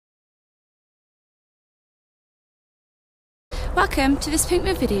Welcome to this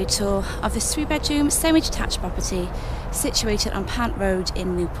Pinkmove video tour of this 3-bedroom semi-detached property situated on Pant Road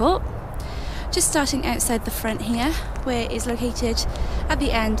in Newport. Just starting outside the front here, where it is located at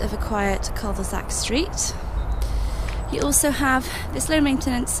the end of a quiet cul-de-sac street. You also have this low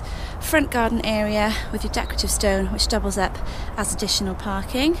maintenance front garden area with your decorative stone which doubles up as additional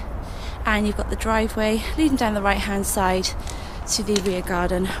parking, and you've got the driveway leading down the right hand side to the rear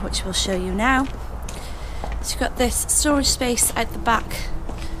garden, which we'll show you now. So you've got this storage space at the back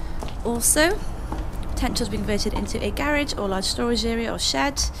also, potential to be converted into a garage or large storage area or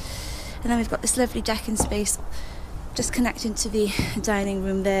shed. And then we've got this lovely decking space just connecting to the dining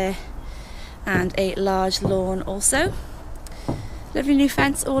room there, and a large lawn also. Lovely new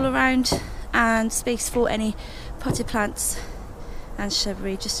fence all around, and space for any potted plants and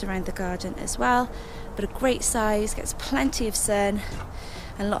shrubbery just around the garden as well. But a great size, gets plenty of sun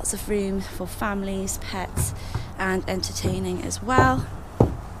and lots of room for families, pets and entertaining as well.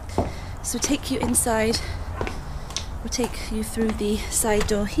 So we'll take you inside, we'll take you through the side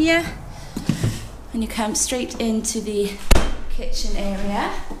door here, and you come straight into the kitchen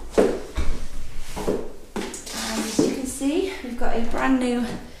area. And as you can see, we've got a brand new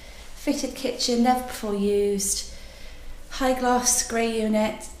fitted kitchen, never before used, high gloss grey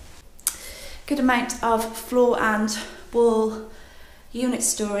unit, good amount of floor and wall unit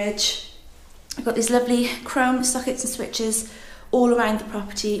storage. I've got these lovely chrome sockets and switches all around the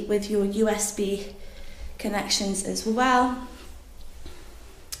property with your USB connections as well.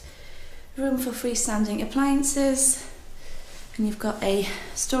 Room for freestanding appliances, and you've got a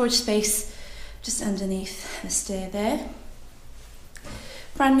storage space just underneath the stair there.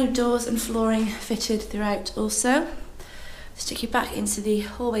 Brand new doors and flooring fitted throughout also. Let's take you back into the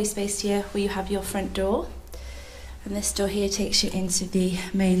hallway space here where you have your front door. And this door here takes you into the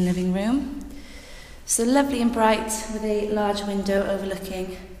main living room. So lovely and bright with a large window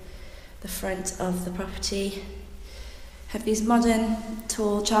overlooking the front of the property. Have these modern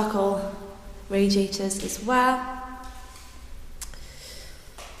tall charcoal radiators as well.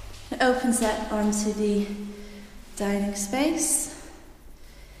 It opens up onto the dining space.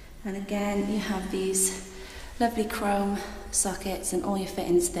 And again, you have these lovely chrome sockets and all your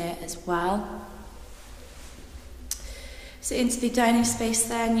fittings there as well. So into the dining space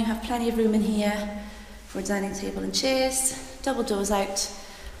then, you have plenty of room in here for a dining table and chairs, double doors out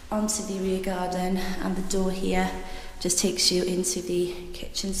onto the rear garden, and the door here just takes you into the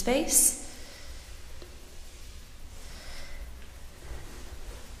kitchen space.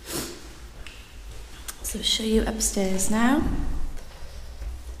 So I'll show you upstairs now.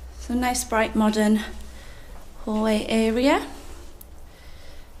 So nice bright modern hallway area.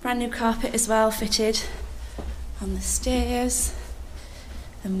 Brand new carpet as well fitted on the stairs,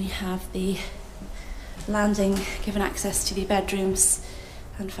 and we have the landing giving access to the bedrooms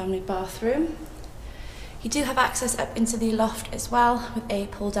and family bathroom. You do have access up into the loft as well with a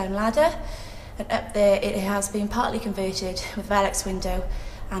pull down ladder, and up there it has been partly converted with Velux window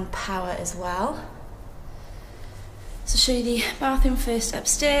and power as well. So I'll show you the bathroom first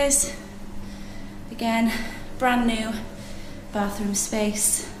upstairs. Again, brand new bathroom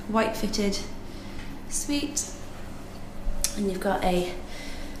space, white fitted suite. And you've got a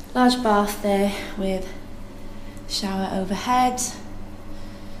large bath there with shower overhead,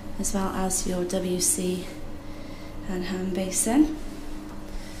 as well as your WC and hand basin.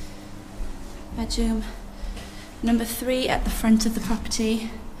 Bedroom number 3 at the front of the property.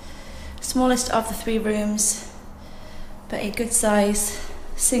 Smallest of the 3 rooms, but a good size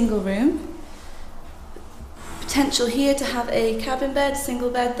single room. Potential here to have a cabin bed,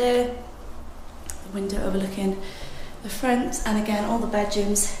 single bed there. The window overlooking the front, and again all the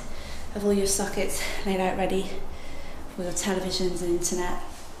bedrooms have all your sockets laid out ready for your televisions and internet,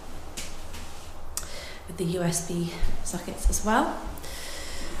 with the USB sockets as well.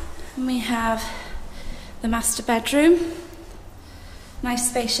 And we have the master bedroom, nice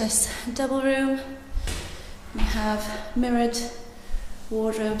spacious double room. We have mirrored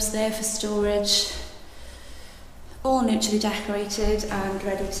wardrobes there for storage, all neutrally decorated and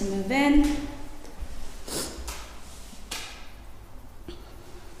ready to move in.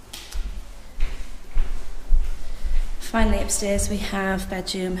 Finally upstairs we have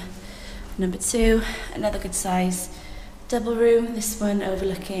bedroom number 2, another good size double room, this one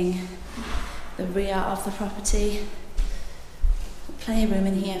overlooking the rear of the property. Plenty of room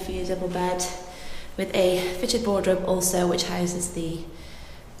in here for your double bed, with a fitted wardrobe also which houses the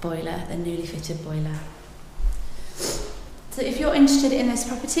boiler, the newly fitted boiler. So if you're interested in this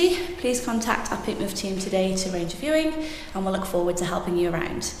property, please contact our Pinkmove team today to arrange a viewing, and we'll look forward to helping you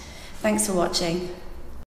around. Thanks for watching.